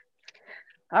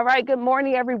All right, good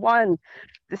morning, everyone.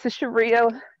 This is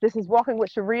Sharea. This is Walking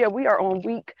with Sharea. We are on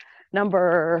week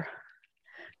number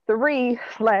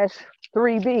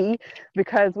 3/3B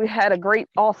because we had a great,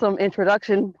 awesome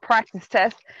introduction practice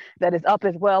test that is up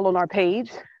as well on our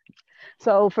page.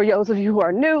 So, for those of you who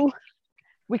are new,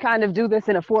 we kind of do this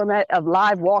in a format of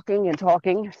live walking and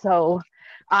talking. So,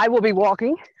 I will be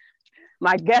walking.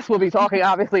 My guest will be talking,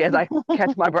 obviously, as I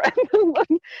catch my breath.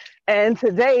 And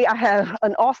today I have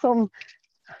an awesome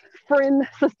friend,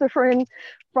 sister friend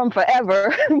from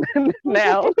forever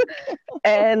now.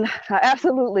 And I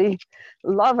absolutely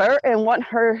love her and want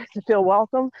her to feel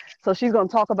welcome. So she's going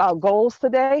to talk about goals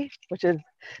today, which is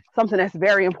something that's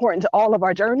very important to all of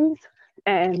our journeys.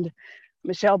 And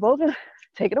Michelle Boggan,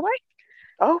 take it away.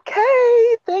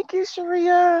 Okay, thank you,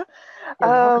 Sharia. You're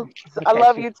welcome. I Okay.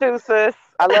 love you too, sis.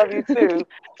 I love you too.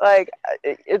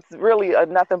 It's really a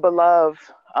nothing but love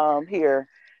here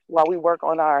while we work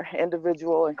on our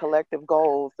individual and collective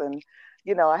goals. And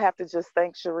I have to just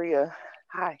thank Sharia.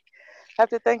 Hi, I have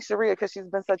to thank Sharia because she's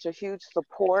been such a huge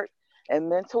support and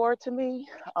mentor to me.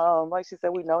 Like she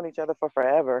said, we've known each other for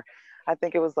forever. I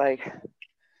think it was like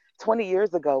 20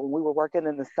 years ago when we were working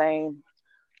in the same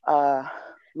uh,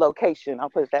 location. I'll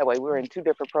put it that way. We were in two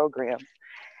different programs.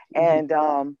 Mhm.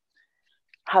 And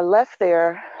I left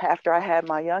there after I had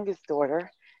my youngest daughter,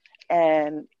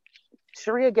 and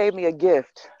Sharia gave me a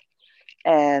gift.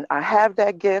 And I have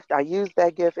that gift. I use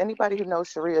that gift. Anybody who knows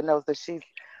Sharia knows that she's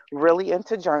really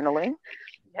into journaling.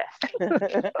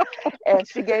 Yes. And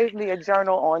she gave me a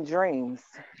journal on dreams.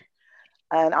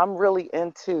 And I'm really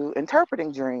into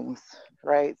interpreting dreams,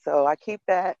 right? So I keep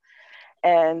that.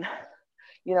 And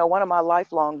one of my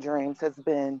lifelong dreams has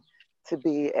been to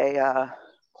be a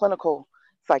clinical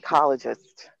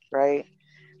psychologist, right?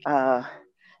 Uh,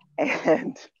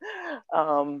 and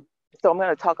um, so I'm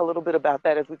going to talk a little bit about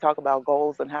that as we talk about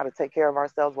goals and how to take care of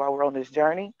ourselves while we're on this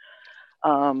journey.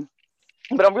 Um,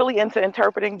 but I'm really into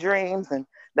interpreting dreams, and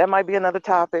that might be another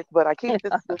topic. But I keep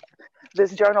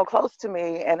this journal close to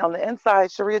me, and on the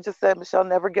inside, Sharia just said, "Michelle,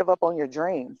 never give up on your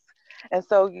dreams." And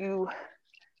so you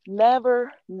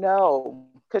never know,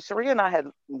 because Sharia and I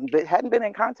hadn't been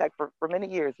in contact for many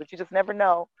years, but you just never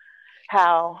know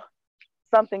how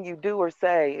something you do or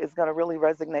say is going to really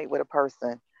resonate with a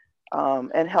person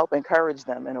and help encourage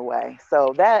them in a way.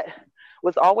 So that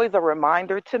was always a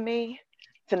reminder to me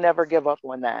to never give up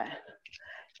on that.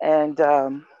 And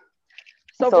So,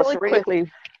 so really Sharia,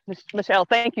 quickly, Michelle,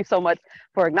 thank you so much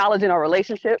for acknowledging our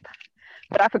relationship.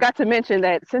 But I forgot to mention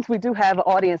that since we do have an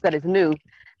audience that is new,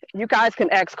 you guys can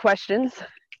ask questions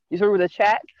through the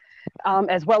chat,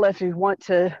 as well as if you want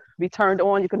to be turned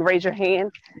on, you can raise your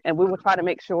hand, and we will try to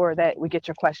make sure that we get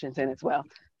your questions in as well.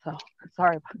 So,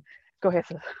 sorry. Go ahead,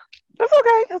 sis. that's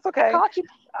okay. That's okay. Caught you.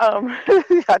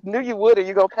 I knew you would, or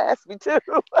you go pass me too.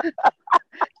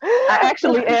 I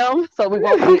actually am, so we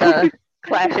won't be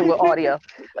clashing with audio.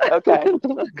 Okay.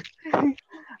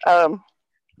 Um,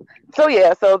 so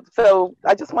yeah, so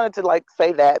I just wanted to like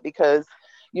say that because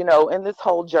in this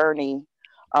whole journey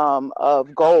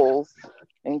of goals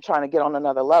and trying to get on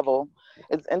another level,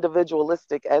 as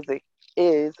individualistic as it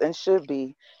is and should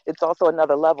be, it's also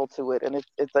another level to it, and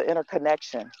it's an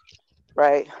interconnection,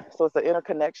 right? So it's an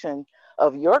interconnection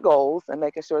of your goals and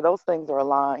making sure those things are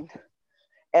aligned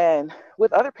and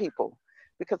with other people,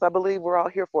 because I believe we're all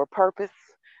here for a purpose.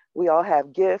 We all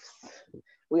have gifts,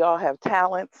 we all have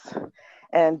talents,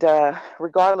 and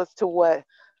regardless to what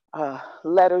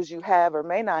letters you have or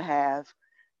may not have,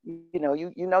 you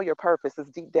know your purpose is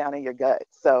deep down in your gut.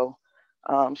 So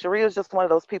Sharia is just one of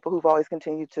those people who've always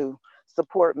continued to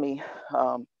support me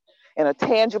in a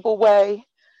tangible way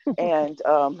and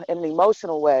in an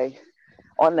emotional way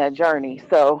on that journey.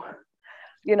 So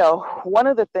one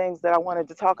of the things that I wanted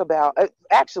to talk about,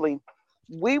 actually,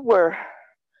 we were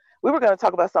we were going to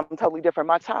talk about something totally different.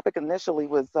 My topic initially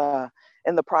was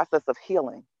in the process of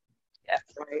healing, Yes.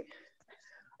 right?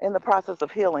 In the process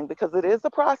of healing, because it is a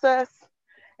process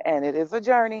and it is a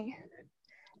journey.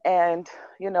 And,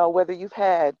 whether you've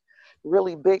had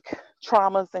really big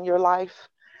traumas in your life,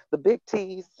 the big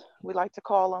T's, we like to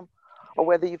call them, or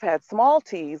whether you've had small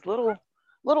T's, little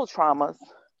traumas,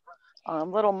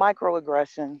 little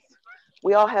microaggressions,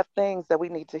 we all have things that we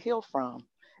need to heal from.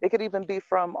 It could even be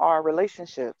from our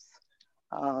relationships,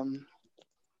 um,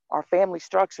 our family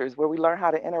structures, where we learn how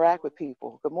to interact with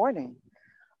people. Good morning.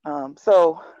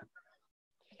 So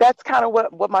that's kind of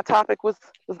what my topic was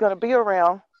going to be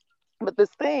around. But this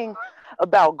thing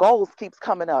about goals keeps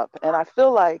coming up, and I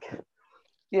feel like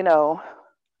you know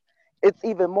it's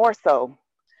even more so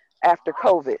after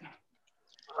COVID.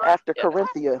 after Yes.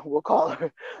 Corinthia, we'll call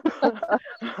her.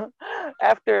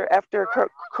 after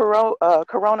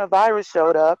coronavirus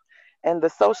showed up and the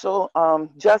social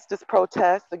justice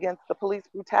protests against the police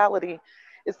brutality,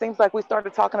 it seems like we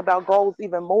started talking about goals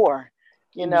even more,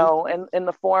 Hmm. in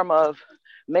the form of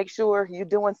make sure you're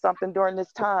doing something during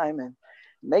this time and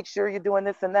make sure you're doing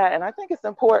this and that. And I think it's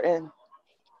important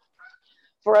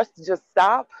for us to just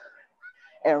stop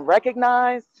and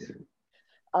recognize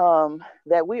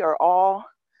that we are all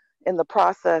in the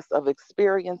process of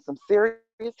experiencing some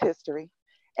serious history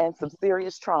and some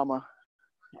serious trauma.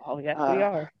 Oh, yes, Uh, we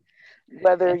are.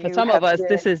 whether And for you some have of us,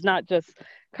 this been, is not just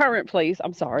current place.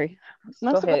 I'm sorry.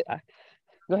 Go that's okay, ahead.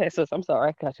 Go ahead, sis. I'm sorry.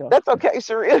 I cut you off. that's okay,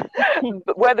 Sharia.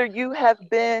 But whether you have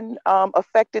been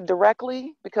affected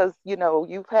directly because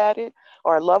you've had it,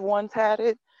 or loved ones had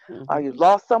it, or Hmm. you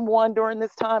lost someone during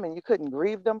this time and you couldn't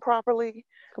grieve them properly,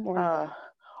 Good morning. uh,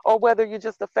 or whether you're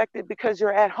just affected because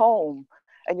you're at home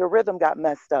and your rhythm got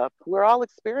messed up. We're all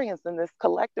experiencing this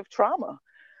collective trauma.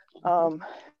 Hmm. Um,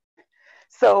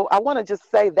 so I want to just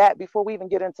say that before we even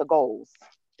get into goals,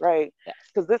 right? Yes.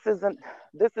 Because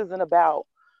this isn't about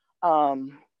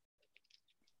um,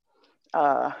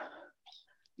 uh,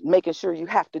 making sure you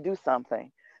have to do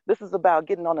something. This is about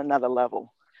getting on another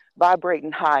level,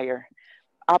 vibrating higher,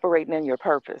 operating in your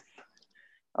purpose.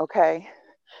 Okay,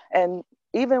 and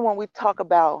even when we talk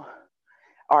about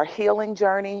our healing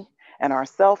journey and our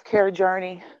self-care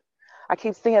journey, I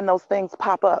keep seeing those things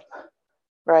pop up,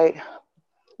 right?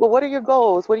 Well, what are your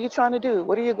goals? What are you trying to do?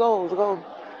 What are your goals?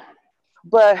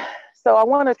 But so I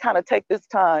want to kind of take this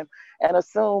time and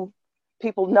assume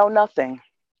people know nothing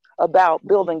about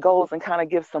building goals and kind of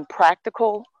give some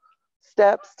practical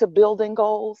steps to building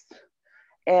goals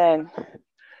and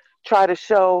try to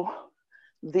show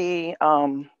the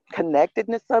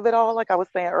connectedness of it all. Like I was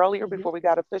saying earlier Hmm. before we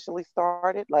got officially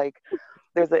started, like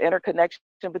there's an interconnection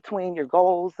between your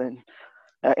goals and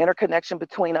interconnection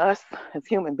between us as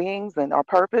human beings and our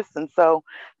purpose. And so,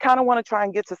 kind of want to try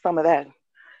and get to some of that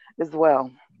as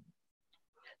well.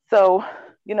 So,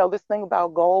 this thing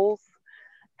about goals,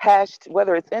 hashed,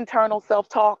 whether it's internal self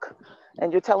talk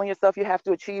and you're telling yourself you have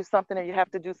to achieve something and you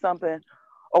have to do something,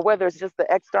 or whether it's just the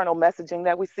external messaging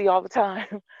that we see all the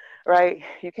time, right?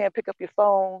 You can't pick up your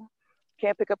phone,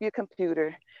 can't pick up your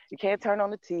computer, you can't turn on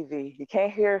the TV, you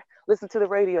can't listen to the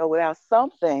radio without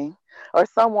something or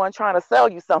someone trying to sell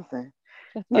you something,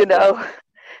 you know?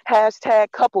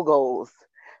 Hashtag couple goals,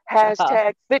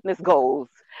 hashtag fitness goals,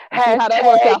 And see how that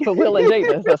worked hashtag out for Will and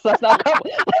Jada. So that's not couple.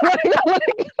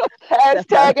 That's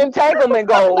not hashtag entanglement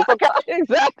goals. Okay,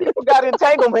 exactly. people got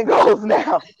entanglement goals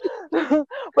now,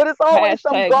 but it's always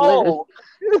some Hashtag live. goal.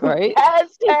 Right.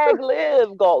 Hashtag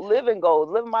live goal, living goals,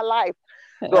 living my life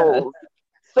Yes. goals.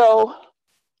 So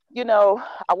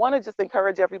I want to just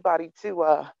encourage everybody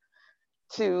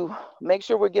to make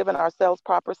sure we're giving ourselves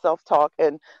proper self-talk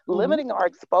and Hmm. limiting our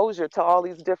exposure to all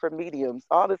these different mediums,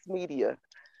 all this media.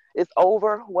 It's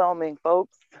overwhelming,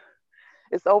 folks.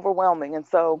 It's overwhelming, and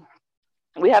so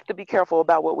we have to be careful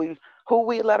about who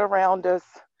we let around us,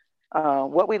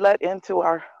 what we let into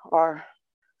our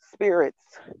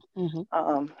spirits,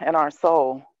 Hmm. and our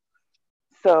soul.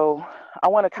 So I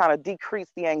want to kind of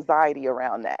decrease the anxiety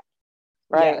around that,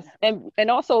 right? Yes. And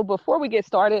also before we get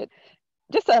started,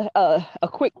 just a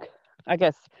quick, I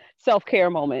guess, self-care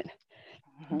moment.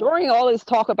 Mhm. During all this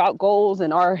talk about goals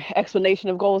and our explanation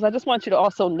of goals, I just want you to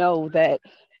also know that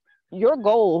your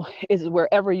goal is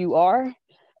wherever you are,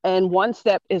 and one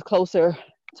step is closer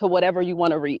to whatever you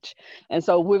want to reach. And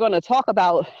so we're going to talk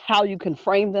about how you can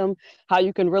frame them, how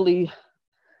you can really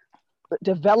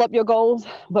develop your goals,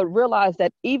 but realize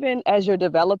that even as you're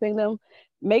developing them,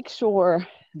 make sure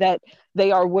that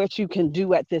they are what you can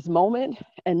do at this moment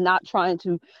and not trying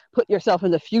to put yourself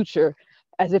in the future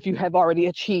as if you have already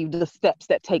achieved the steps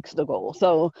that takes the goal.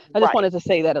 So I just Right. wanted to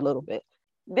say that a little bit.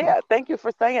 Yeah, thank you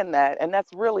for saying that. And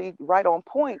that's really right on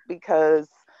point because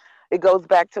it goes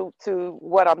back to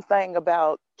what I'm saying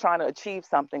about trying to achieve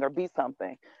something or be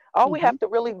something. All we Hmm. have to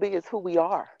really be is who we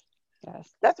are.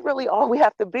 Yes. That's really all we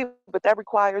have to be, but that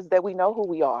requires that we know who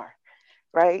we are,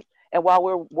 right? And while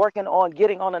we're working on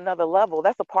getting on another level,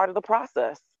 that's a part of the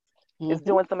process. Is Hmm.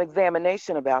 doing some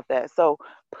examination about that. So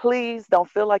please don't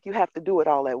feel like you have to do it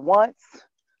all at once.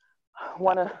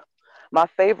 One of my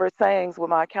favorite sayings with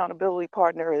my accountability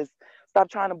partner is stop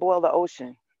trying to boil the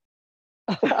ocean,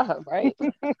 Right.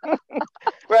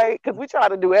 right? Because we try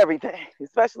to do everything,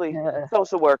 especially Yeah,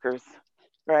 social workers,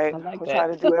 right? I like We that. try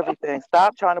to do everything.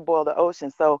 Stop trying to boil the ocean.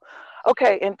 So,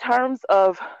 okay, in terms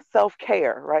of self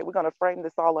care, right? We're going to frame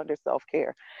this all under self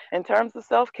care. In terms of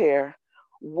self care,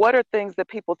 what are things that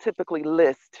people typically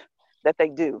list that they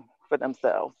do for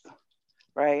themselves?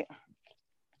 right?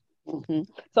 Hmm.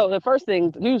 So the first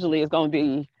thing usually is going to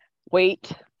be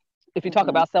weight. If you talk Hmm.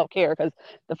 about self-care, because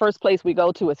the first place we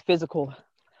go to is physical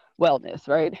wellness,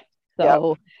 right? Yep.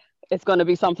 So it's going to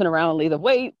be something around either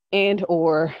weight and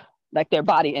or like their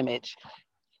body image.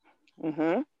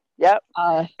 Hmm. Yep.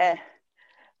 Uh, And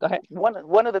Go ahead.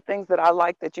 one of the things that I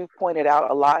like that you've pointed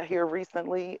out a lot here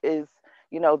recently is,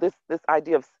 this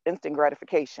idea of instant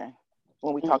gratification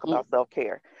when we talk Hmm. about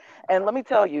self-care. And let me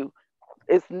tell you,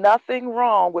 it's nothing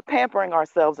wrong with pampering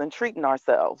ourselves and treating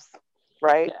ourselves,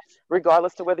 right? Yes.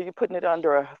 Regardless to whether you're putting it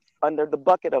under the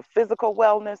bucket of physical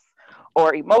wellness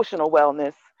or emotional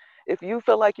wellness. If you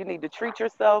feel like you need to treat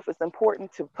yourself, it's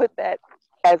important to put that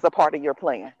as a part of your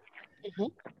plan. Hmm.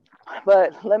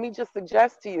 But let me just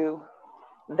suggest to you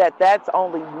that that's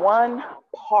only one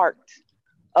part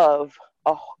of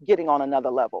getting on another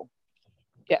level.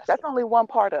 Yes. That's only one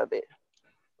part of it,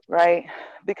 right?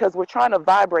 Because we're trying to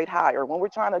vibrate higher. When we're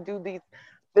trying to do these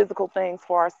physical things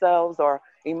for ourselves or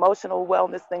emotional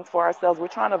wellness things for ourselves, we're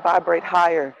trying to vibrate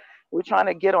higher. We're trying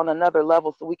to get on another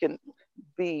level so we can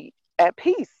be at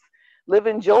peace, live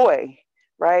in joy,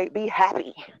 right? Be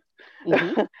happy.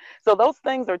 Hmm. So those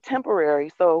things are temporary.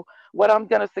 So what I'm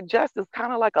going to suggest is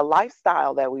kind of like a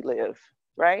lifestyle that we live,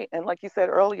 right? And like you said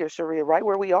earlier, Sharea, right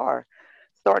where we are,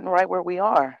 starting right where we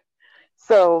are.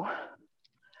 So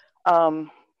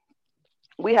um,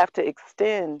 we have to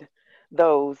extend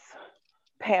those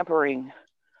pampering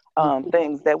Hmm.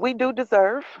 things that we do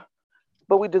deserve,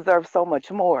 but we deserve so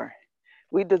much more.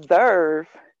 We deserve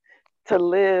to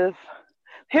live.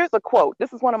 Here's a quote.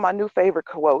 This is one of my new favorite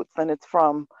quotes, and it's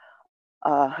from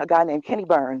a guy named Kenny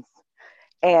Burns.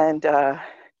 And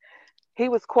he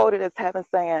was quoted as having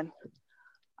saying,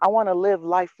 I want to live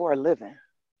life for a living.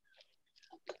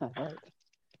 All right.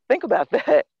 Think about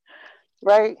that,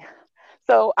 right?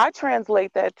 So I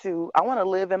translate that to I want to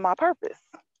live in my purpose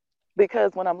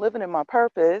because when I'm living in my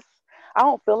purpose, I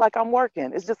don't feel like I'm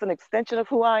working. It's just an extension of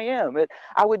who I am.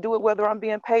 I would do it whether I'm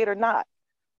being paid or not,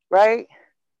 right?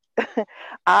 Yeah.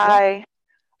 I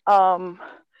um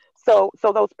so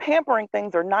those pampering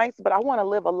things are nice, but I want to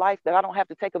live a life that I don't have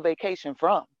to take a vacation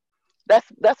from.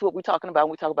 That's what we're talking about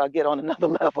when we talk about get on another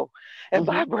level and Hmm.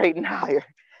 vibrating higher.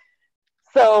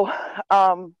 So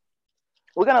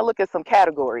we're going to look at some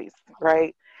categories,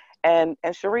 right? And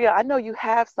Sharea, I know you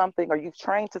have something or you've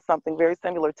trained to something very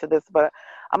similar to this, but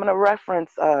I'm going to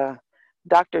reference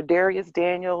Dr. Darius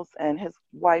Daniels and his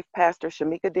wife, Pastor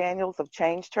Shamika Daniels of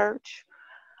Change Church.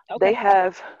 They Okay.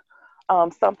 have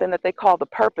something that they call the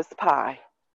purpose pie,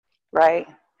 right?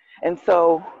 And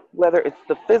so whether it's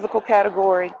the physical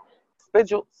category,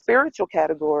 spiritual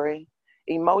category,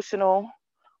 emotional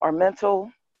or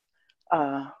mental,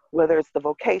 whether it's the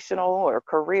vocational or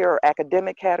career or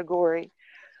academic category,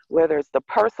 whether it's the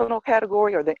personal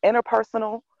category or the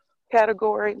interpersonal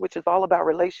category, which is all about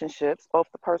relationships, both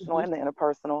the personal Hmm. and the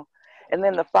interpersonal, and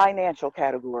then the financial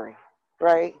category,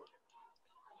 right?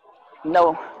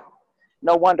 No,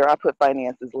 no wonder I put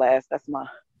finances last. That's my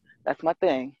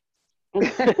thing.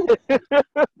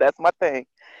 That's my thing.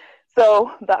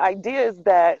 So the idea is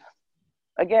that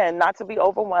again, not to be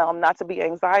overwhelmed, not to be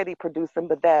anxiety producing,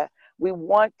 but that we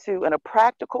want to, in a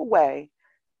practical way,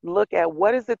 look at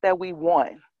what is it that we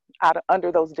want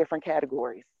under those different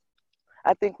categories.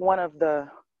 I think one of the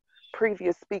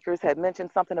previous speakers had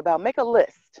mentioned something about make a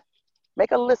list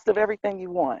of everything you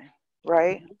want,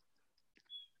 right?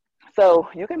 So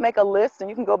you can make a list and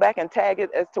you can go back and tag it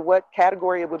as to what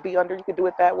category it would be under. You could do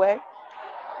it that way,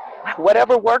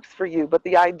 whatever works for you. But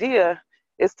the idea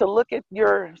is to look at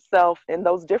yourself in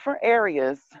those different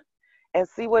areas and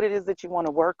see what it is that you want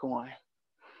to work on.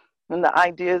 And the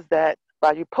idea is that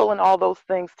by you pulling all those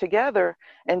things together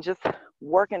and just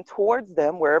working towards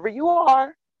them wherever you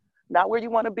are, not where you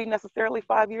want to be necessarily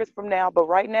 5 years from now, but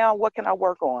right now, what can I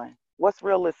work on? What's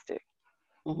realistic?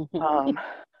 Hmm. Um,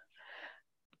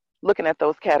 Looking at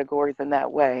those categories in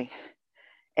that way.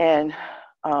 And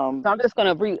um, So I'm just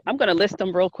I'm gonna list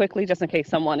them real quickly just in case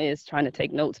someone is trying to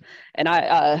take notes. And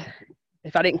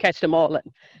if I didn't catch them all,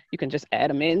 you can just add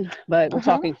them in. But we're mhm,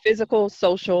 talking physical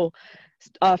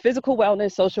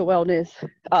wellness, social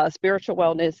wellness, spiritual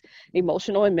wellness,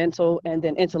 emotional and mental, and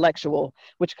then intellectual,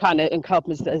 which kind of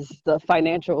encompasses the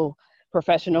financial,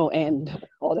 professional, and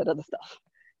all that other stuff.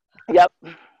 yep,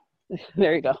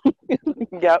 There you go.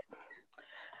 yep.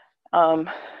 Um,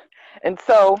 and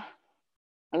so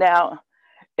now,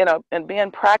 and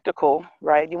being practical,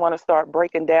 right? You want to start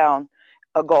breaking down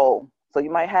a goal. So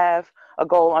you might have a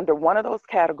goal under one of those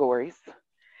categories,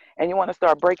 and you want to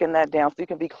start breaking that down so you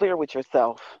can be clear with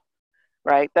yourself,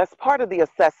 right? That's part of the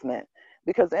assessment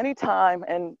because anytime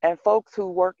and folks who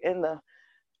work in the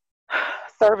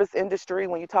service industry,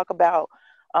 when you talk about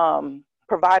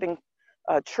providing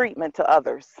treatment to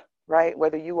others, right?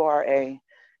 Whether you are a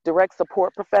direct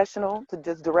support professional to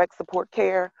just direct support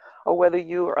care, or whether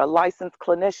you are a licensed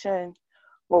clinician,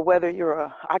 or whether you're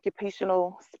a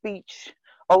occupational speech,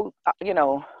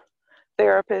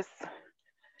 therapist,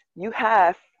 you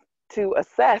have to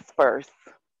assess first,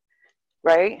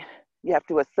 right? You have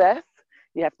to assess,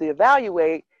 you have to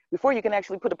evaluate before you can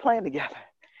actually put a plan together.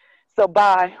 So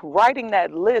by writing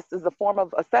that list is a form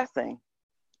of assessing,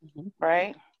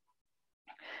 right?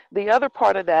 The other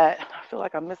part of that, I feel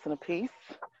like I'm missing a piece.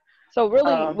 So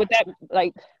really, with that,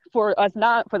 like for us,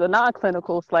 not for the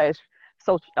non-clinical slash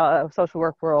social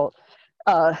work world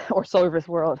or service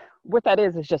world, what that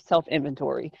is just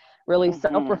self-inventory, really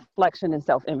self-reflection and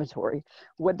self-inventory.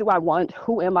 What do I want?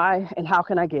 Who am I? And how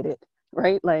can I get it?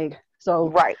 Right? Like, so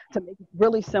right. To make it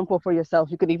really simple for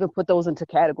yourself, you can even put those into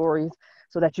categories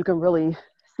so that you can really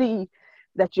see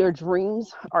that your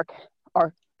dreams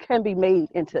can be made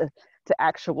into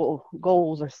actual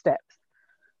goals or steps.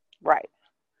 Right.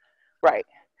 Right.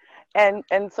 And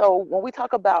so when we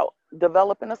talk about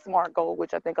developing a SMART goal,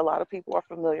 which I think a lot of people are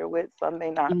familiar with, some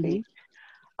may not be,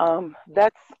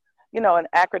 that's, an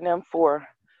acronym for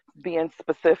being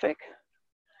specific,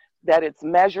 that it's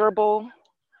measurable,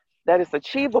 that it's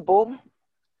achievable,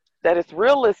 that it's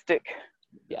realistic,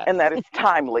 and that it's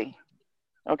timely.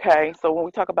 Okay. So when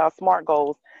we talk about SMART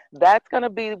goals, that's going to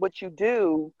be what you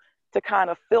do to kind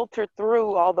of filter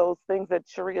through all those things that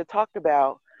Sharea talked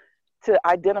about to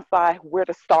identify where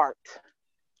to start,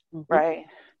 right?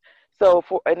 So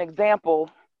for an example,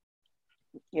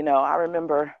 I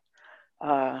remember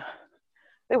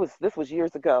this was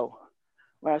years ago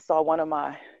when I saw one of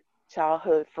my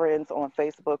childhood friends on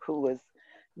Facebook who was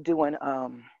doing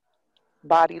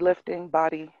body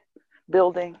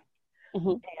building,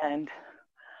 and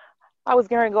I was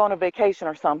going to go on a vacation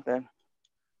or something,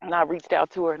 and I reached out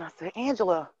to her and I said,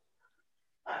 Angela,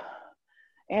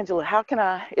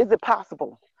 is it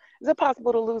possible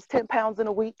to lose 10 pounds in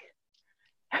a week?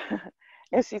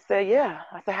 And she said, yeah.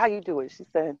 I said, how you do it? She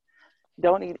said,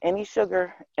 don't eat any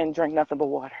sugar and drink nothing but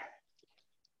water.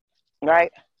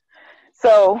 Right?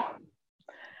 So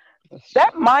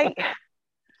that might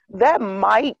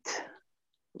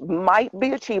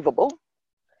be achievable.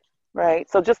 Right?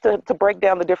 So just to break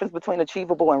down the difference between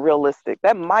achievable and realistic,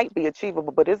 that might be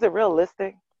achievable, but is it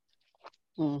realistic?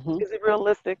 Is it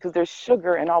realistic? Because there's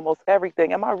sugar in almost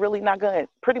everything. Am I really not going to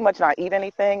pretty much not eat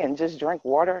anything and just drink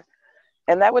water?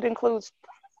 And that would include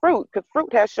fruit, because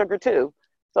fruit has sugar too.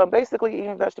 So I'm basically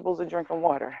eating vegetables and drinking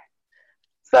water.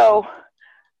 So,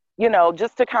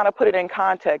 just to kind of put it in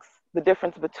context, the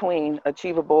difference between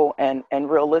achievable and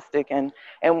realistic, and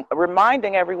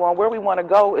reminding everyone where we want to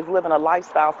go is living a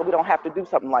lifestyle so we don't have to do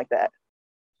something like that,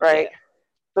 right? Yeah.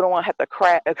 So we don't want to have to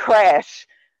crash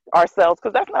ourselves,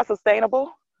 because that's not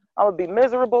sustainable. I'm going to be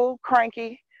miserable,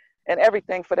 cranky, and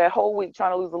everything for that whole week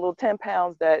trying to lose a little 10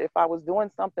 pounds that if I was doing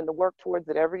something to work towards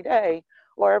it every day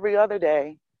or every other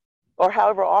day, or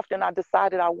however often I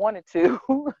decided I wanted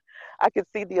to, I could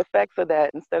see the effects of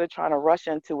that instead of trying to rush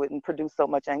into it and produce so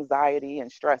much anxiety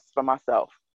and stress for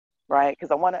myself, right?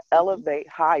 Because I want to elevate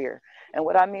higher. And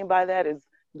what I mean by that is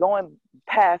going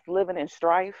past living in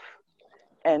strife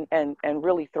and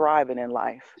really thriving in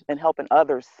life and helping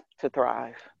others to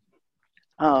thrive.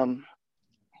 So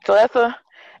that's an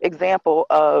example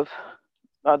of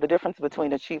the difference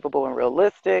between achievable and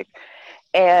realistic.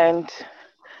 And,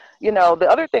 the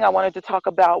other thing I wanted to talk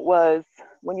about was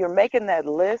when you're making that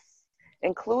list,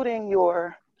 including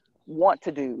your want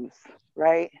to do's,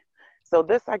 right? So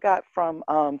this I got from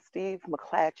Steve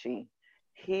McClatchy.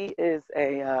 He is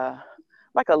a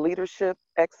leadership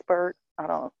expert. I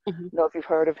don't know if you've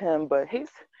heard of him, but he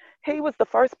was the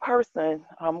first person,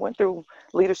 went through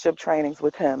leadership trainings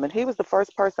with him, and he was the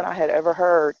first person I had ever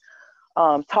heard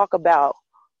talk about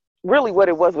really what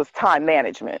it was time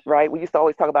management, right? We used to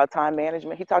always talk about time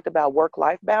management. He talked about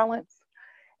work-life balance,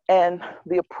 and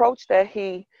the approach that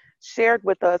he shared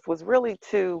with us was really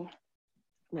to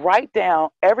write down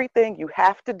everything you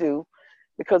have to do,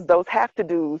 because those the have to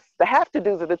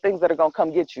do's are the things that are going to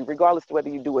come get you, regardless of whether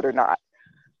you do it or not,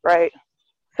 right?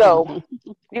 So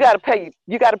you got to pay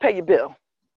your bill,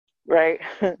 right?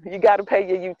 You got to pay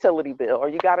your utility bill, or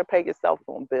you got to pay your cell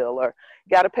phone bill, or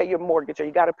you got to pay your mortgage, or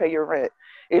you got to pay your rent.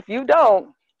 If you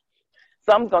don't,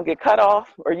 something's going to get cut off,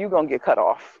 or you're going to get cut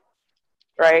off,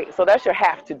 right? So that's your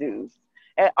have to do's.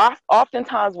 And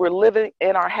oftentimes we're living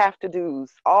in our have to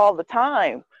do's all the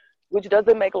time, which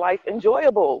doesn't make life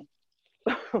enjoyable.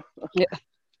 Yeah.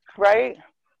 Right?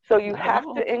 So you have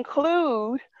to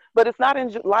include But it's not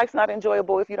life's not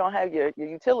enjoyable if you don't have your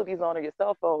utilities on, or your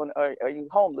cell phone, or you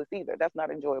homeless either. That's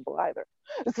not enjoyable either.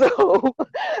 So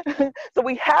so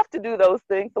we have to do those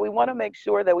things. So we want to make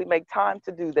sure that we make time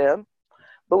to do them,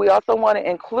 but we also want to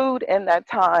include in that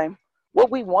time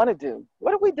what we want to do.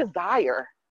 What do we desire?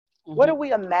 What do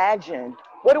we imagine?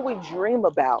 What do we dream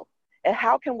about? And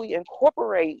how can we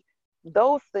incorporate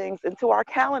those things into our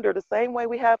calendar the same way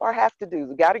we have our have to do?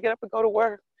 We got to get up and go to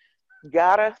work,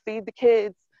 got to feed the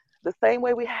kids. The same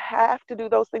way we have to do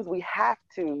those things, we have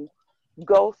to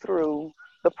go through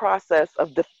the process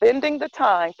of defending the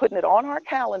time, putting it on our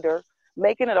calendar,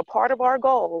 making it a part of our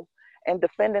goal, and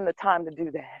defending the time to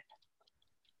do that.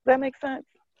 Does that make sense?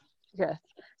 Yes.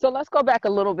 So let's go back a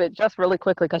little bit just really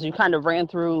quickly, because you kind of ran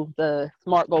through the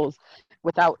SMART goals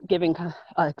without giving an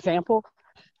example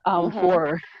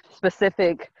for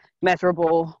specific,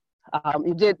 measurable.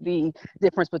 You did the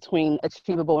difference between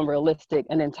achievable and realistic,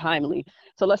 and then timely.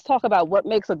 So let's talk about what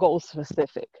makes a goal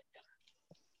specific.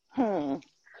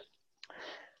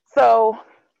 So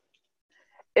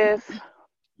if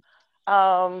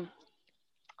I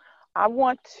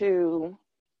want to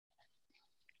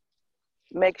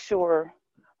make sure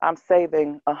I'm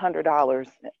saving $100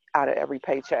 out of every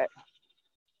paycheck,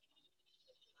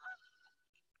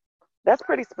 that's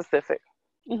pretty specific,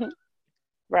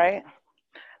 right?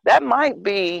 That might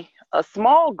be a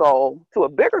small goal to a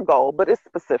bigger goal, but it's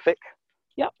specific.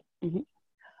 Yep.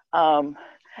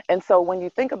 And so when you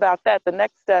think about that, the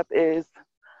next step is,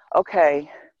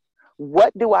 okay,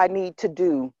 what do I need to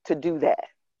do that?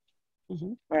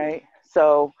 Right?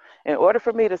 So in order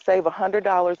for me to save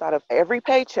 $100 out of every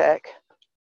paycheck,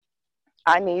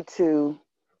 I need to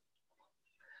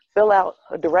fill out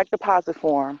a direct deposit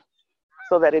form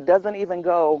so that it doesn't even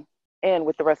go in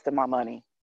with the rest of my money.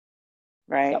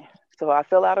 Right? Yep. So I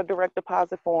fill out a direct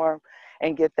deposit form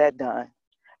and get that done.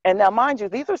 And now, mind you,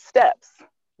 these are steps,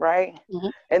 right?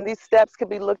 And these steps can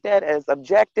be looked at as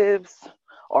objectives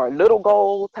or little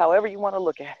goals, however you want to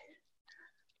look at it.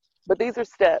 But these are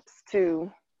steps to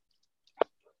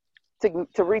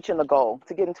reaching the goal,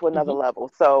 to getting to another level.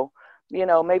 So, you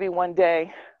know, maybe one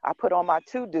day I put on my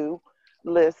to-do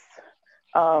list,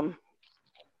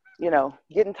 you know,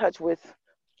 get in touch with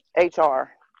HR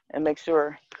and make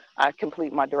sure I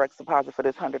complete my direct deposit for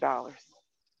this $100.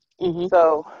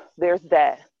 So there's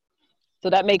that. So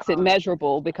that makes it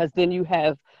measurable, because then you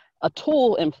have a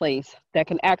tool in place that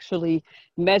can actually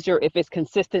measure if it's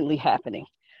consistently happening,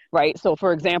 right? So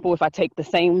for example, if I take the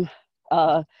same,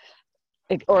 or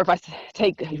if I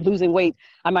take losing weight,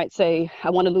 I might say I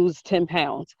want to lose 10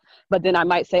 pounds, but then I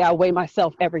might say I weigh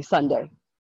myself every Sunday,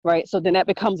 right? So then that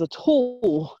becomes a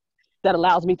tool that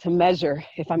allows me to measure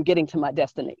if I'm getting to my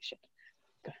destination.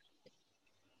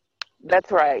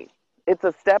 That's right. It's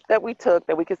a step that we took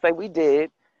that we could say we did.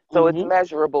 So it's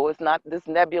measurable. It's not this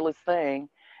nebulous thing.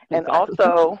 And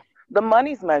also the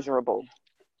money's measurable,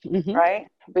 right?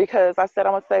 Because I said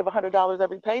I'm going to save $100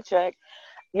 every paycheck.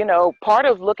 You know, part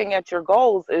of looking at your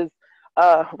goals is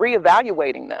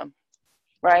reevaluating them,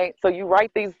 right? So you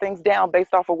write these things down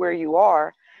based off of where you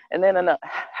are. And then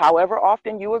however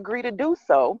often you agree to do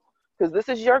so, because this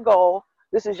is your goal,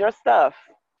 this is your stuff,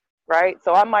 right?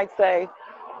 So I might say,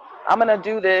 I'm going to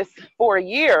do this for a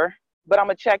year, but I'm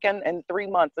going to check in 3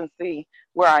 months and see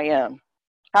where I am.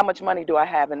 How much money do I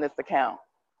have in this account?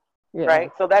 Right?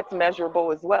 So that's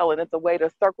measurable as well. And it's a way to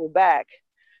circle back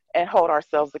and hold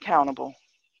ourselves accountable.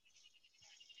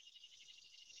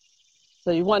 So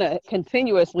you want to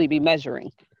continuously be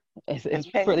measuring. It's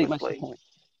pretty much the point.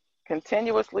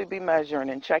 Continuously be measuring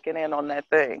and checking in on that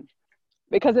thing.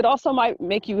 Because it also might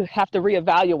make you have to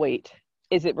reevaluate,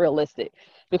 is it realistic?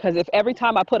 Because if every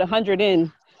time I put 100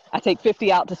 in, I take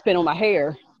 50 out to spend on my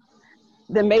hair,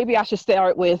 then maybe I should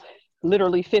start with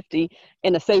literally 50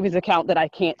 in a savings account that I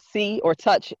can't see or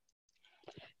touch,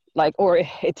 or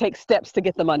it takes steps to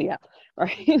get the money out,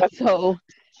 right?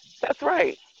 That's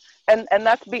right. And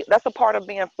that's a part of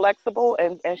being flexible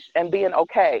and being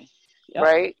okay,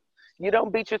 right? You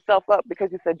don't beat yourself up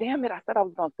because you said, damn it, I said I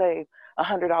was going to save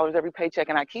 $100 every paycheck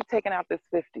and I keep taking out this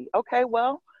 50. Okay,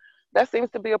 well, that seems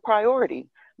to be a priority.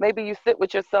 Maybe you sit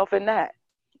with yourself in that,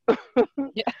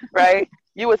 right?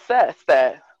 You assess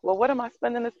that. Well, what am I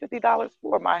spending this $50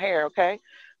 for? My hair, okay?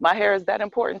 My hair, is that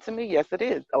important to me? Yes, it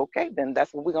is. Okay, then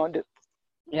that's what we're going to do.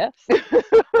 Yes.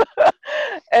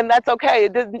 And that's okay.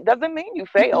 It doesn't mean you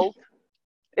failed.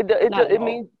 It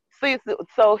means, see,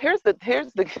 so here's the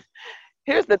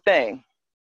thing.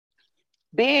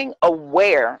 Being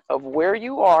aware of where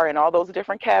you are in all those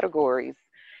different categories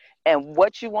and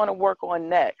what you want to work on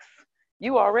next,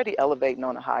 you already elevating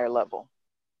on a higher level.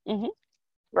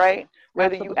 right?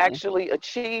 Whether you Absolutely. actually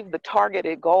achieve the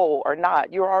targeted goal or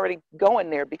not, you're already going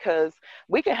there, because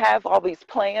we can have all these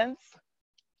plans,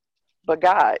 but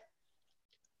God,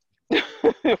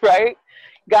 right?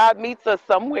 God meets us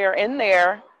somewhere in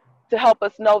there to help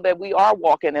us know that we are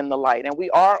walking in the light and we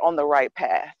are on the right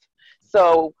path.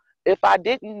 So if I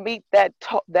didn't meet that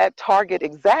target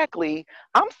exactly,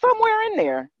 I'm somewhere in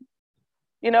there.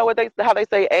 You know what how they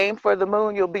say, aim for the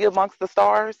moon, you'll be amongst the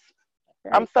stars.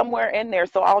 I'm Right. somewhere in there,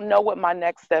 so I'll know what my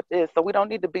next step is. So we don't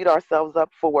need to beat ourselves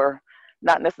up for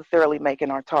not necessarily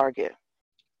making our target.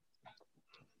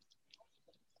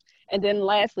 And then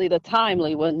lastly, the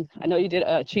timely one. I know you did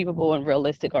achievable and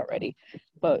realistic already,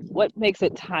 but what makes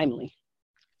it timely?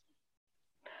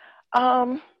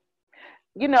 Um,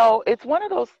 it's one of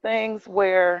those things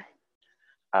where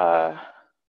uh,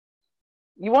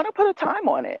 you want to put a time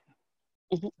on it,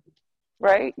 Hmm.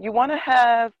 right? You want to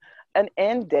have an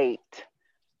end date.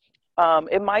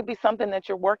 It might be something that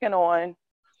you're working on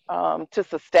to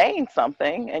sustain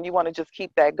something, and you want to just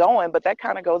keep that going, but that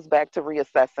kind of goes back to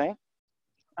reassessing.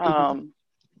 Hmm. Um,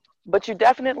 but you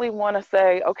definitely want to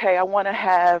say, okay, I want to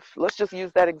have, let's just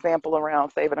use that example around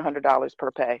saving $100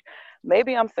 per pay.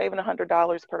 Maybe I'm saving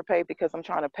 $100 per pay because I'm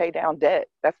trying to pay down debt.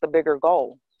 That's the bigger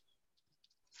goal.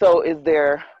 So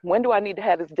when do I need to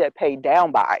have this debt paid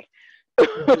down by?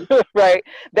 Hmm. Right?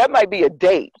 That might be a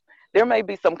date. There may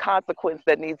be some consequence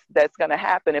that's going to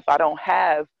happen if I don't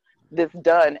have this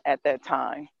done at that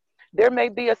time. There may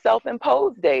be a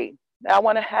self-imposed date. I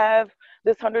want to have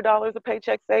this $100 a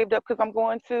paycheck saved up because I'm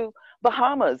going to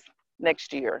Bahamas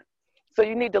next year. So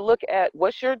you need to look at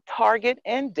what's your target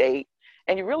end date,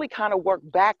 and you really kind of work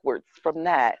backwards from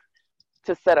that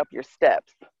to set up your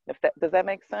steps. If that does that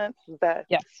make sense? Is that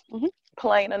Yes. Hmm.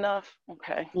 plain enough?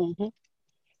 Okay. Hmm.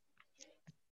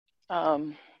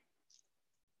 Um,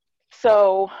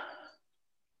 so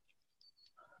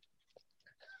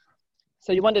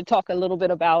So you wanted to talk a little bit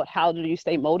about how do you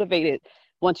stay motivated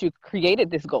once you created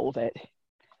this goal that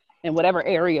in whatever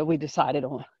area we decided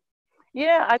on.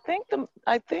 yeah, I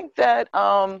think that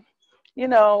you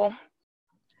know,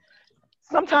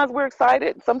 sometimes we're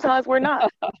excited, sometimes we're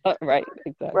not, Right.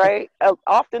 Exactly. right?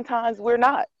 Oftentimes we're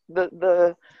not.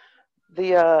 The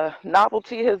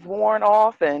novelty has worn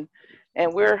off, and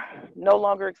we're no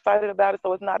longer excited about it,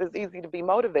 so it's not as easy to be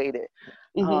motivated.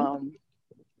 Hmm. Um,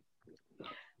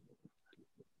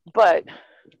 but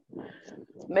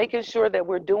making sure that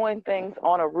we're doing things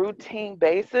on a routine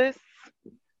basis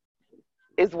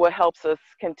is what helps us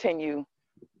continue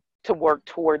to work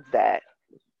towards that,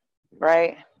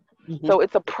 right? Hmm. So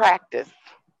it's a practice.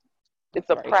 It's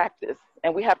a Right. practice,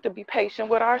 and we have to be patient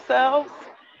with ourselves,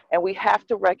 and we have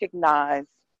to recognize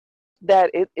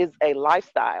that it is a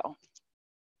lifestyle,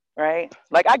 right?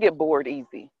 Like I get bored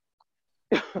easy.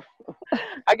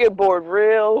 I get bored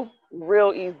real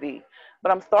easy.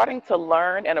 But I'm starting to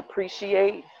learn and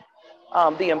appreciate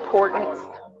the importance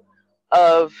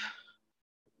of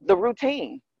the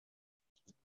routine,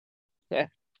 Yeah.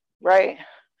 right?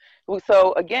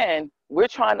 So again, we're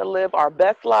trying to live our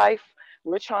best life.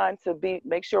 We're trying to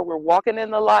make sure we're walking in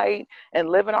the light and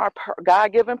living our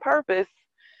God-given purpose.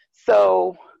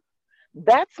 So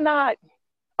that's not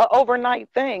an overnight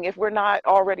thing if we're not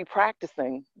already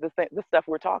practicing the stuff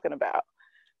we're talking about.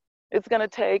 It's going to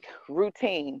take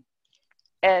routine,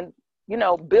 and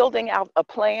building out a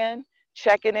plan,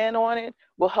 checking in on it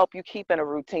will help you keep in a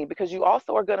routine, because you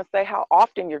also are going to say how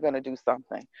often you're going to do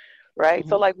something, right?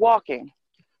 So Hmm. like walking,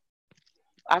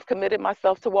 I've committed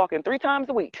myself to walking 3 times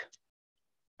a week.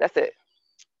 That's it.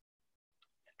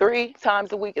 3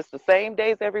 times a week. It's the same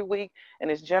days every week, and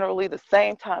it's generally the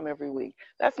same time every week.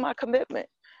 That's my commitment.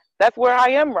 That's where I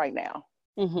am right now.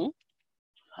 Hmm.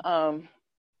 um,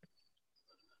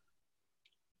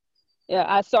 Yeah.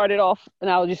 I started off, and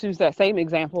I'll just use that same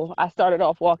example. I started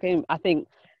off walking, I think,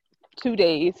 2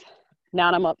 days.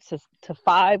 Now I'm up to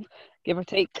five, give or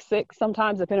take six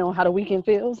sometimes, depending on how the weekend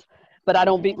feels. But I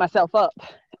don't beat mhm. myself up.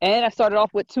 And I started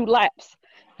off with 2 laps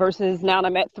versus now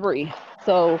I'm at three.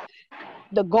 So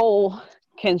the goal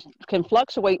can can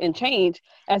fluctuate and change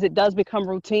as it does become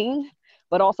routine,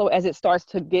 but also as it starts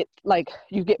to get like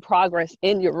you get progress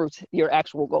in your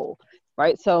actual goal,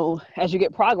 right? So as you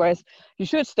get progress, you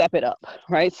should step it up,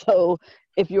 right? So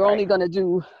if you're only Right. going to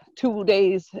do 2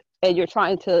 days and you're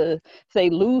trying to say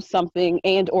lose something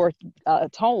and or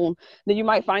tone, then you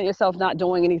might find yourself not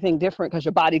doing anything different because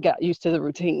your body got used to the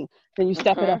routine. Then you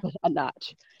step it hmm up a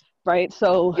notch, right?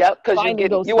 So Yep, because finding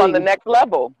those you on the things. next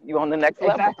level. You on the next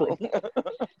level. Exactly.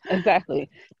 Exactly.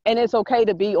 And it's okay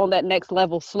to be on that next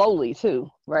level slowly too,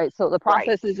 right? So the Right.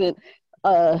 process isn't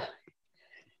uh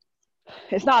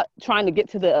it's not trying to get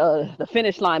to the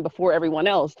finish line before everyone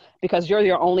else, because you're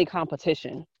your only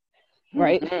competition,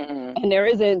 right? Mm-hmm. And there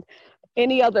isn't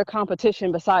any other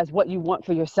competition besides what you want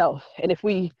for yourself. And if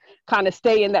we kind of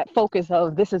stay in that focus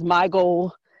of, this is my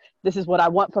goal, this is what I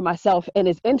want for myself, and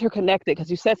it's interconnected, because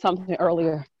you said something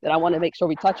earlier that I want to make sure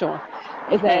we touch on,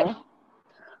 is that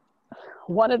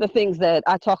Mm-hmm. one of the things that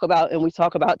I talk about, and we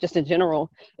talk about just in general,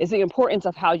 is the importance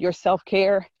of how your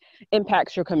self-care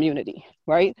impacts your community,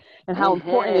 right? And how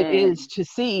important it Mm-hmm. is to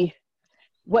see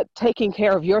what taking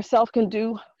care of yourself can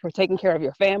do for taking care of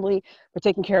your family, for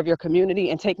taking care of your community,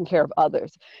 and taking care of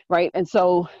others, right? And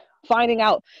so finding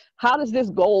out, how does this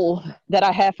goal that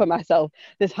I have for myself,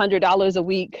 this $100 a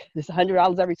week, this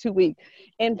 $100 every 2 weeks,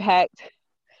 impact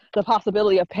the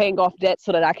possibility of paying off debt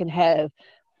so that I can have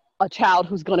a child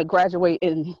who's going to graduate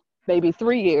in maybe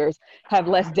 3 years, have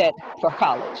less debt for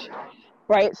college,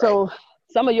 right? Right. So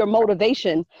some of your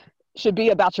motivation should be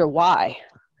about your why.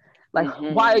 Like,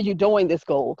 why are Mm-hmm. you doing this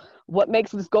goal? What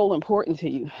makes this goal important to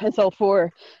you? And so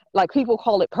for, like, people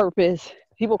call it purpose,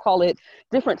 people call it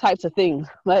different types of things.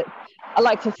 But I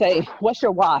like to say, what's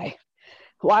your why?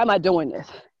 Why am I doing this?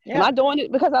 Am Yeah. I doing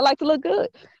it because I like to look good?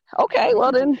 Okay,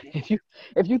 well then, if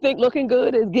you think looking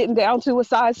good is getting down to a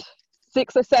size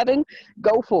 6 or 7,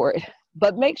 go for it.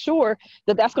 But make sure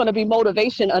that that's going to be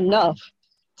motivation enough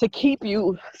to keep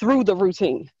you through the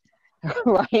routine.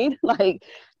 Right? Like,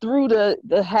 through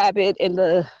the habit and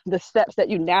the steps that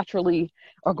you naturally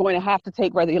are going to have to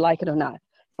take, whether you like it or not.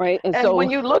 Right? And And when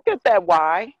so, you look at that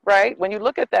why, right? When you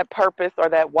look at that purpose or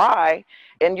that why,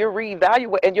 and you're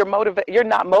reevaluate, and you're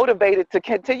not motivated to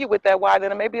continue with that why,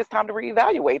 then maybe it's time to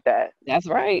reevaluate that. that's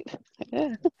right.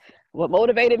 Yeah. What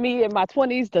motivated me in my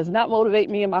 20s does not motivate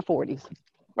me in my 40s.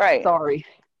 Right. Sorry.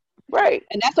 Right.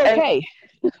 And that's And okay.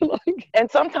 Like, and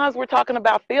sometimes we're talking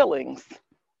about feelings,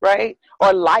 right?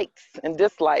 Or likes and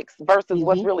dislikes versus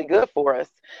what's mm-hmm. really good for us.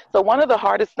 So one of the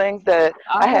hardest things that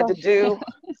I had Oh, to do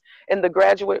in the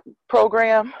graduate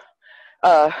program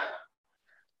uh,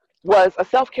 was a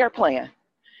self-care plan.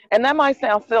 And that might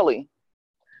sound silly,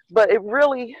 but it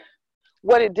really,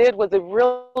 what it did was it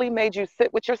really made you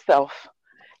sit with yourself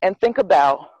and think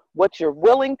about what you're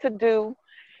willing to do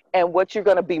and what you're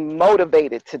going to be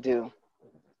motivated to do,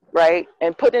 right?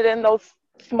 And put it in those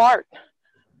SMART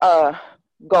uh,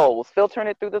 goals, filtering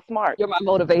it through the SMART. you're my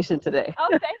motivation today. Oh,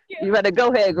 thank you. You better go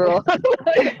ahead, girl.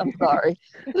 I'm sorry.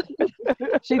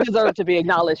 She deserved to be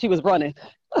acknowledged. She was running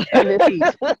in this heat.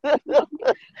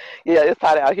 Yeah, it's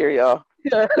hot out here, y'all.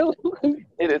 Yeah.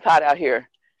 It is hot out here.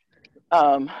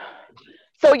 Um,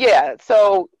 so yeah,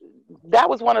 so that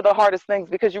was one of the hardest things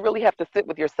because you really have to sit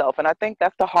with yourself, and I think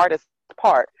that's the hardest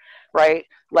part, right?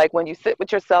 Like when you sit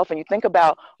with yourself and you think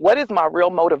about, what is my real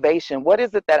motivation? What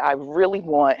is it that I really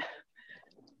want?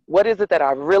 What is it that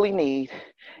I really need?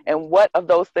 And what of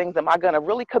those things am I going to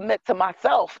really commit to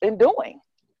myself in doing?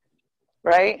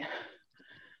 Right?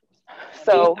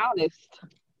 So, Being honest.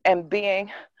 and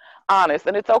being honest.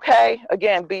 And it's okay.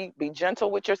 Again, be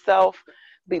gentle with yourself,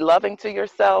 be loving to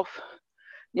yourself,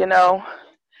 you know,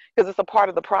 because it's a part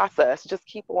of the process. Just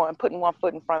keep on putting one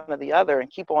foot in front of the other and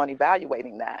keep on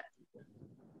evaluating that.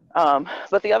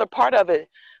 But the other part of it,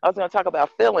 I was going to talk about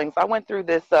feelings. I went through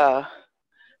this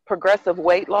progressive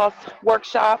weight loss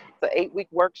workshop. It's an 8-week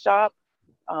workshop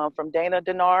from Dana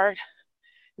Denard.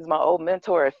 He's my old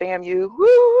mentor at FAMU.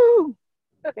 Woo!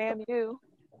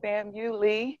 FAMU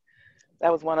Lee.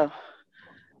 That was one of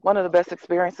the best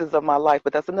experiences of my life,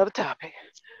 but that's another topic.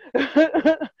 Sounds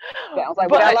like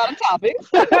we got a lot of topics.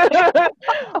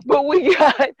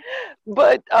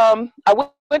 but I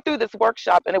went through this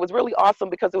workshop, and it was really awesome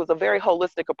because it was a very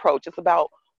holistic approach. It's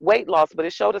about weight loss, but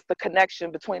it showed us the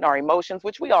connection between our emotions,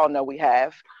 which we all know we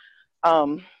have,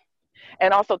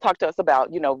 and also talked to us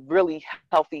about, you know, really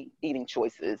healthy eating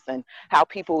choices and how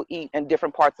people eat in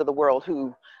different parts of the world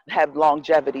who have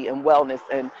longevity and wellness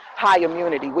and high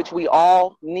immunity, which we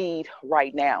all need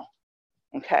right now.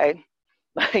 Okay.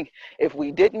 Like, if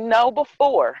we didn't know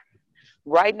before,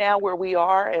 right now where we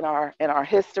are in our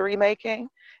history making,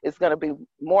 is going to be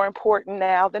more important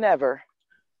now than ever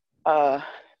to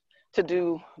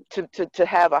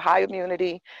have a high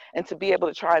immunity and to be able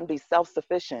to try and be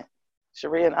self-sufficient.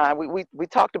 Sharea and I, we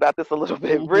talked about this a little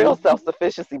bit, Mm-hmm. real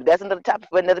self-sufficiency. That's another topic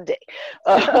for another day.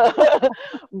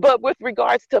 But with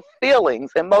regards to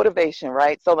feelings and motivation,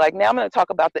 right? So like now I'm going to talk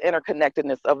about the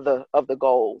interconnectedness of the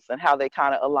goals and how they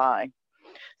kind of align.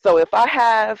 So if I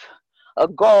have a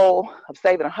goal of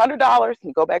saving $100,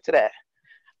 and go back to that,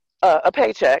 a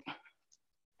paycheck,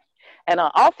 and I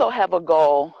also have a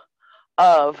goal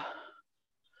of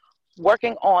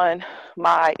working on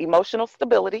my emotional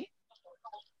stability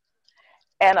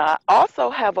And I also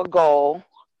have a goal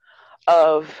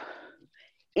of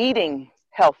eating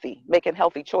healthy, making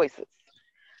healthy choices.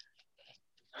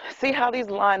 See how these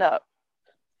line up,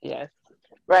 Yes.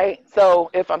 right? So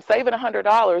if I'm saving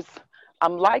 $100,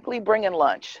 I'm likely bringing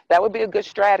lunch. That would be a good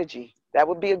strategy. That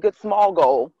would be a good small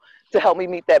goal to help me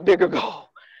meet that bigger goal,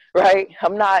 right?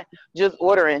 I'm not just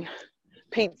ordering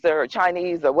pizza or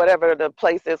Chinese or whatever the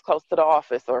place is close to the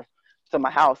office or to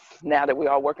my house now that we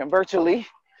are working virtually.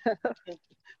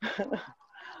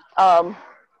 um,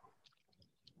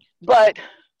 but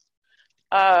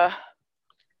uh,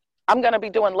 I'm going to be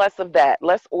doing less of that,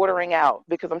 less ordering out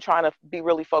because I'm trying to be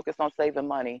really focused on saving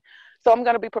money. So I'm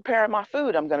going to be preparing my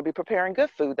food. I'm going to be preparing good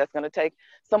food. That's going to take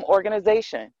some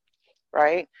organization,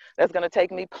 right? That's going to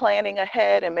take me planning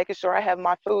ahead and making sure I have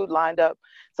my food lined up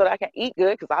so that I can eat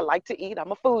good because I like to eat.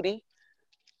 I'm a foodie.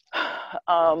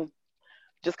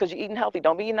 Just because you're eating healthy,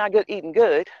 don't mean you're not good eating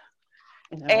good.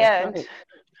 No, that's And, right.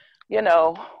 you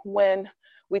know, when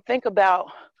we think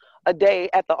about a day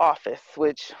at the office,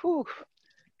 which, whew,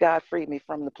 God freed me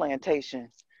from the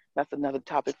plantation. That's another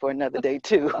topic for another day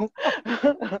too.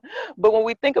 But when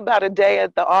we think about a day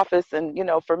at the office, and you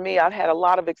know, for me, I've had a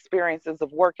lot of experiences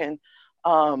of working,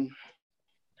 um,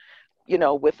 you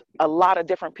know, with a lot of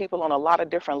different people on a lot of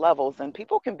different levels, and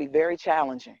people can be very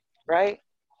challenging, right?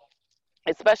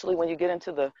 Especially when you get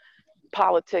into the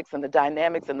politics and the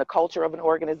dynamics and the culture of an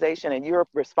organization, and you're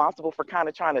responsible for kind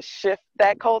of trying to shift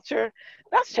that culture.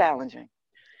 That's challenging.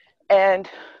 And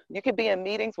you could be in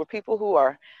meetings with people who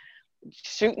are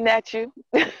shooting at you.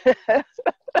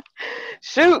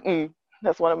 Shooting.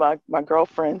 That's one of my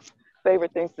girlfriend's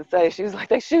favorite things to say. She was like,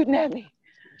 they shooting at me.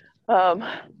 Um,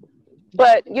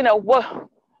 but you know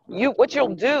what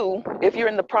you'll do if you're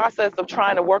in the process of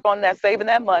trying to work on that, saving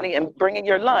that money and bringing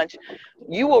your lunch,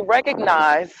 you will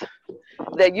recognize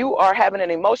that you are having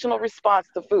an emotional response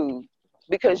to food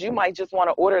because you might just want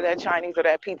to order that Chinese or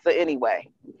that pizza anyway,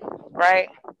 right?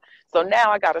 So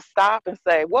now I got to stop and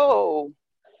say, whoa,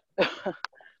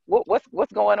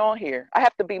 what's going on here? I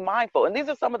have to be mindful. And these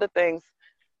are some of the things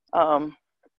um,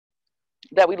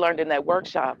 that we learned in that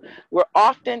workshop. We're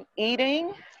often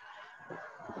eating,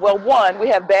 well, one, we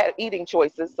have bad eating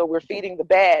choices. So we're feeding the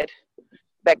bad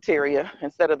bacteria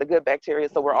instead of the good bacteria.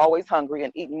 So we're always hungry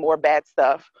and eating more bad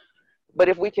stuff. But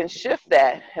if we can shift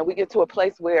that and we get to a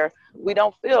place where we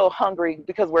don't feel hungry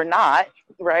because we're not,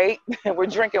 right? And we're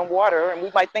drinking water and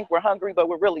we might think we're hungry, but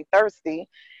we're really thirsty.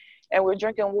 And we're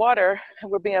drinking water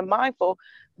and we're being mindful,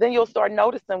 then you'll start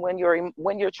noticing when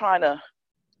you're trying to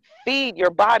feed your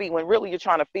body when really you're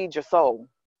trying to feed your soul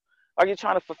or you're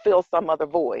trying to fulfill some other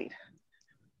void.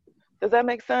 Does that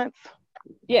make sense?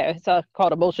 Yeah, it's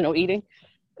called emotional eating.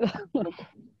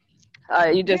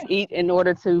 You just Yeah. eat in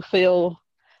order to fill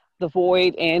the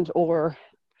void, and or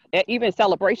even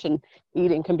celebration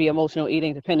eating can be emotional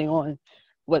eating depending on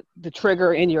what the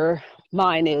trigger in your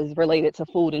mind is related to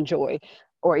food and joy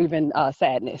or even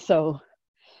sadness. So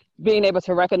being able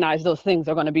to recognize those things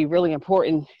are going to be really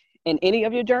important in any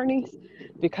of your journeys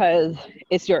because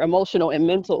it's your emotional and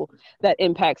mental that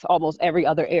impacts almost every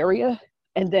other area.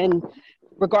 And then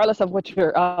regardless of what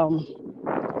your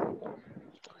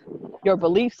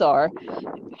beliefs are,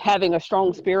 having a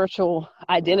strong spiritual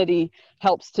identity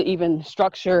helps to even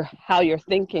structure how you're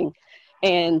thinking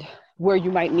and where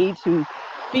you might need to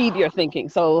feed your thinking.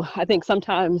 So I think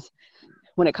sometimes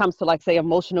when it comes to, like, say,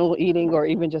 emotional eating or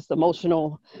even just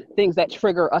emotional things that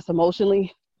trigger us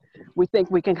emotionally, we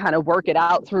think we can kind of work it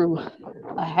out through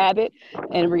a habit.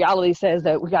 And reality says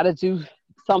that we got to do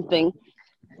something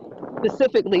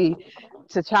specifically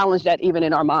to challenge that even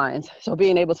in our minds. So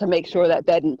being able to make sure that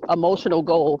that emotional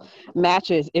goal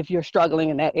matches if you're struggling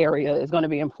in that area is going to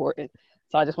be important.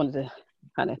 So I just wanted to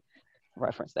kind of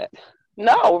reference that.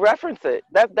 No, reference it.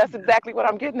 That's exactly what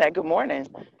I'm getting at. Good morning.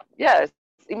 Yes,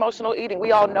 emotional eating.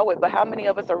 We all know it, but how many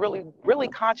of us are really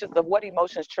conscious of what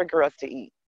emotions trigger us to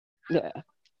eat? Yeah.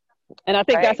 And I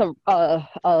think Right? that's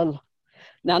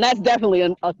now that's definitely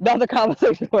another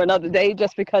conversation for another day,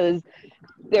 just because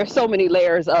there's so many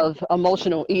layers of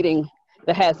emotional eating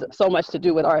that has so much to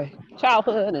do with our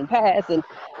childhood and past, and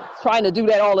trying to do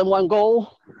that all in one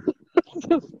goal,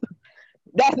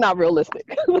 that's not realistic.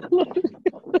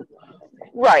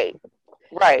 Right.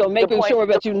 Right. So making sure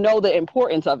that you know the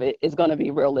importance of it is going to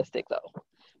be realistic, though,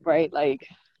 right? Like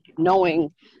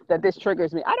knowing that this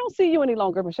triggers me. I don't see you any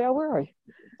longer, Michelle. Where are you?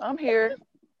 I'm here.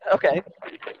 Okay.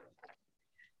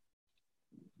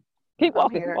 Keep I'm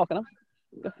walking, keep here. walking.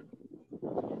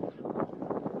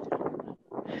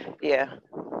 Yeah.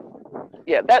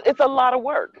 Yeah, that it's a lot of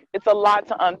work. It's a lot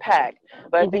to unpack.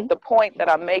 But I Mm-hmm. think the point that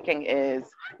I'm making is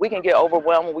we can get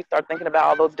overwhelmed when we start thinking about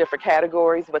all those different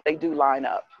categories, but they do line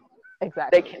up.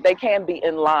 Exactly. They can be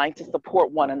in line to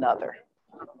support one another,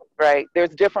 right?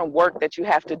 There's different work that you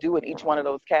have to do in each one of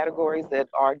those categories that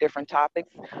are different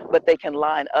topics, but they can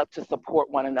line up to support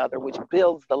one another, which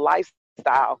builds the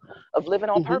lifestyle of living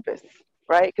on Mm-hmm. purpose,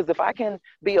 right? Because if I can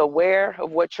be aware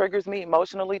of what triggers me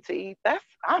emotionally to eat,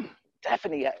 I'm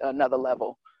definitely at another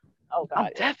level. Oh I'm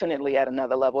God. definitely at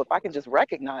another level if I can just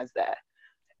recognize that.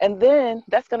 And then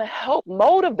that's going to help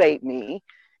motivate me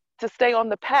to stay on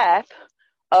the path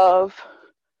of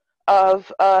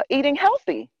eating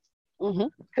healthy, Mm-hmm.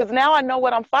 because now I know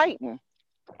what I'm fighting.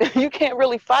 You can't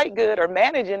really fight good or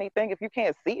manage anything if you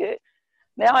can't see it.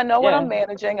 Now I know what Yeah. I'm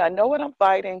managing. I know what I'm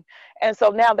fighting. And so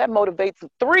now that motivates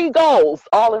three goals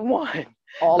all in one.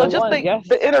 All So in just one. Yes.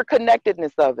 the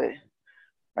interconnectedness of it,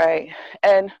 right?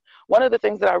 And one of the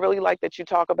things that I really like that you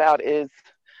talk about is,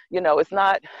 it's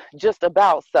not just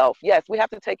about self. Yes, we have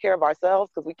to take care of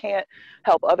ourselves because we can't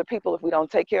help other people if we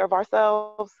don't take care of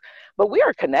ourselves, but we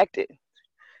are connected.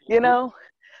 You Mm-hmm. know,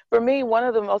 for me, one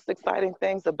of the most exciting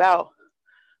things about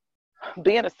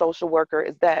being a social worker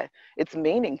is that it's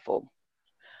meaningful.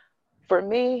 For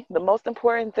me, the most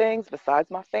important things besides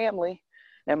my family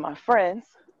and my friends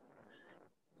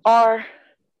are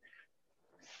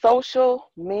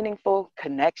social, meaningful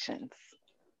connections.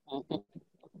 Mm-hmm.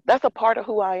 That's a part of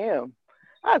who I am.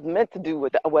 I was meant to do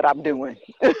what I'm doing.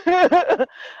 I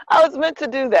was meant to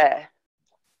do that.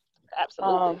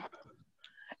 Absolutely. Um,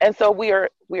 and so we are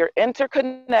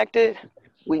interconnected.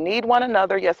 We need one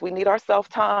another. Yes, we need our self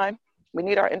time. We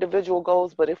need our individual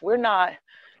goals. But if we're not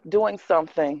doing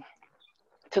something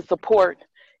to support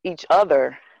each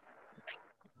other,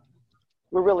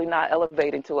 we're really not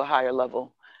elevating to a higher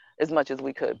level as much as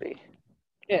we could be.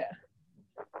 Yeah.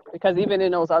 Because even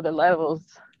in those other levels,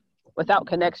 without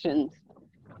connections,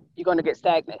 you're going to get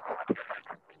stagnant.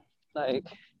 Like,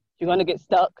 you're going to get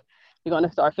stuck. You're going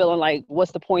to start feeling like,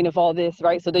 what's the point of all this,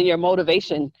 right? So then your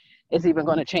motivation is even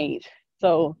going to change.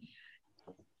 So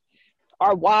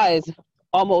our whys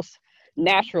almost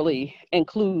naturally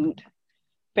include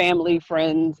family,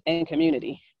 friends, and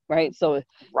community, right? So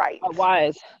Right. our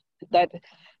whys, that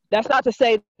that's not to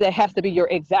say that has to be your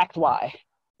exact why,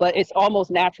 but it's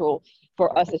almost natural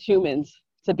for us as humans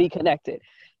to be connected.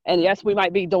 And yes, we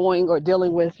might be doing or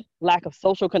dealing with lack of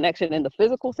social connection in the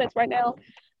physical sense right now,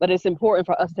 but it's important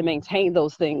for us to maintain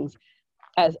those things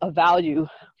as a value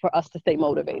for us to stay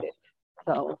motivated.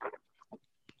 So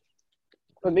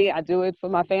for me, I do it for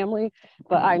my family,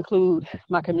 but I include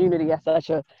my community as such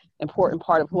an important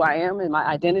part of who I am and my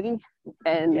identity.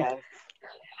 And Yes.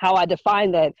 how I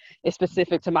define that is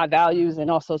specific to my values and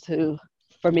also to,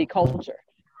 for me, culture.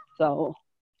 So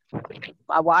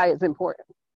my why is important,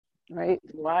 right?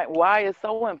 Why is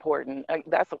so important?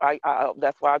 That's why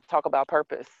I talk about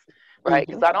purpose, right?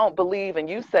 Mm-hmm. Because I don't believe, and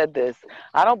you said this,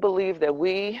 I don't believe that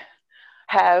we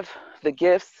have the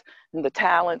gifts and the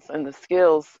talents and the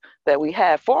skills that we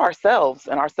have for ourselves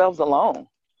and ourselves alone,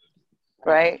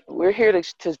 right? We're here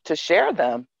to share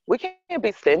them. We can't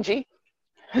be stingy.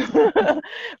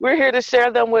 We're here to share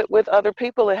them with other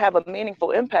people and have a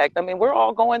meaningful impact. I mean, we're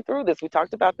all going through this. We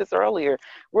talked about this earlier.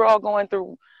 We're all going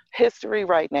through history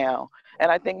right now. And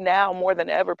I think now more than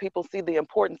ever, people see the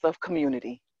importance of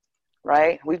community,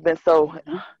 right? We've been so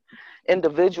Mm-hmm.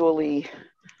 individually,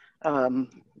 um,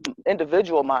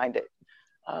 individual minded.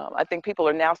 I think people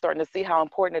are now starting to see how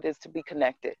important it is to be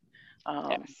connected.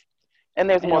 Um, Yes. and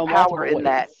there's And more on power multiple in ways.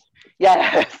 that.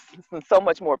 Yes, so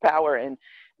much more power in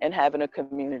having a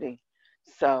community.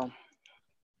 So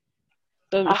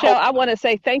So, I Michelle, hope. I want to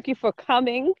say thank you for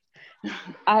coming.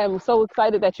 I am so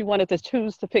excited that you wanted to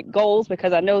choose to pick goals,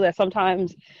 because I know that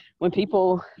sometimes when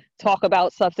people talk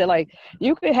about stuff, they're like,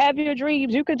 you could have your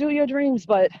dreams, you could do your dreams,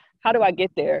 but how do I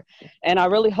get there? And I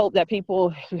really hope that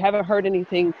people, if you haven't heard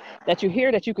anything, that you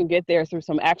hear that you can get there through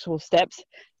some actual steps.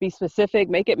 Be specific,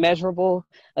 make it measurable,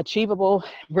 achievable,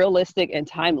 realistic, and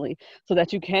timely, so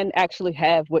that you can actually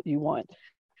have what you want.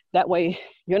 That way,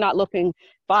 you're not looking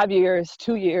 5 years,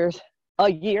 2 years, a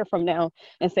year from now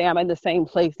and say, I'm in the same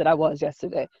place that I was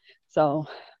yesterday. So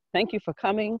thank you for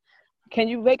coming. Can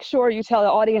you make sure you tell the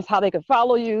audience how they can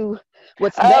follow you,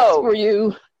 what's next Oh, for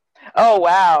you? oh,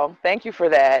 wow. Thank you for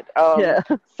that. Yeah.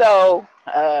 So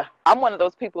I'm one of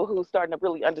those people who's starting to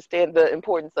really understand the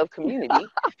importance of community.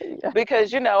 Yeah.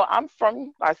 Because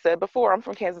I said before, I'm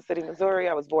from Kansas City, Missouri.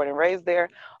 I was born and raised there.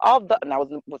 I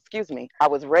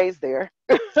was raised there.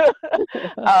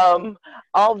 um,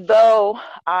 although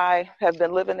I have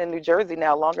been living in New Jersey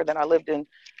now longer than I lived in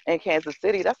Kansas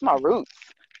City, that's my roots.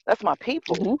 That's my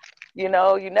people. Mm-hmm. You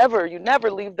never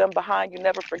leave them behind. You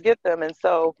never forget them. And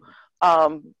so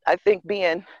I think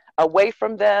being away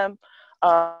from them,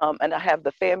 and I have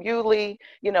the family,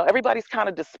 everybody's kind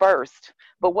of dispersed.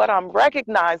 But what I'm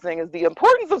recognizing is the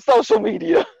importance of social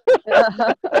media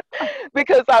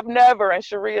because I've never, and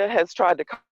Sharea has tried to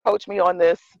coach me on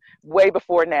this way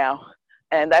before now.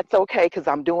 And that's okay because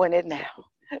I'm doing it now.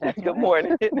 Good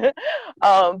morning.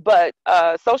 But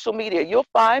social media, you'll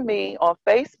find me on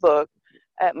Facebook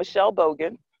at Michelle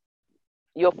Boggan.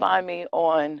 You'll find me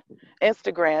on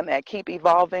Instagram at Keep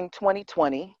Evolving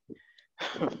 2020.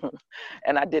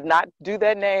 And I did not do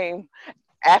that name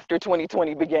after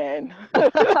 2020 began.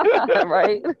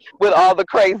 Right. With all the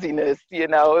craziness,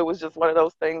 it was just one of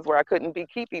those things where I couldn't be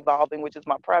Keep Evolving, which is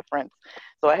my preference.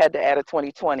 So I had to add a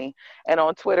 2020. And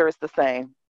on Twitter, it's the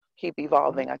same. Keep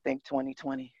Evolving, I think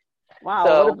 2020. Wow,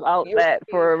 so, what about that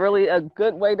for really a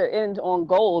good way to end on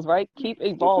goals, right? Keep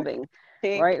evolving.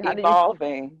 Keep right?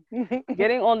 evolving.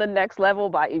 Getting on the next level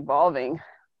by evolving.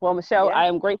 Well, Michelle, Yeah. I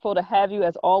am grateful to have you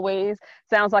as always.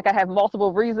 Sounds like I have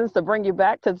multiple reasons to bring you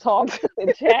back to talk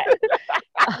and chat.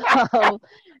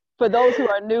 For those who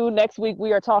are new, next week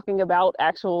we are talking about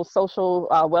actual social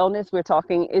wellness. We're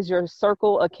talking, is your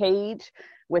circle a cage?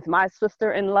 With my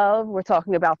sister in love, we're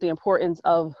talking about the importance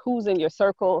of who's in your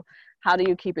circle. How do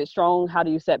you keep it strong? How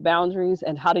do you set boundaries?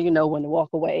 And how do you know when to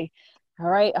walk away? All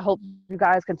right. I hope you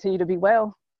guys continue to be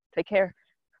well. Take care.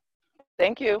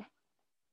 Thank you.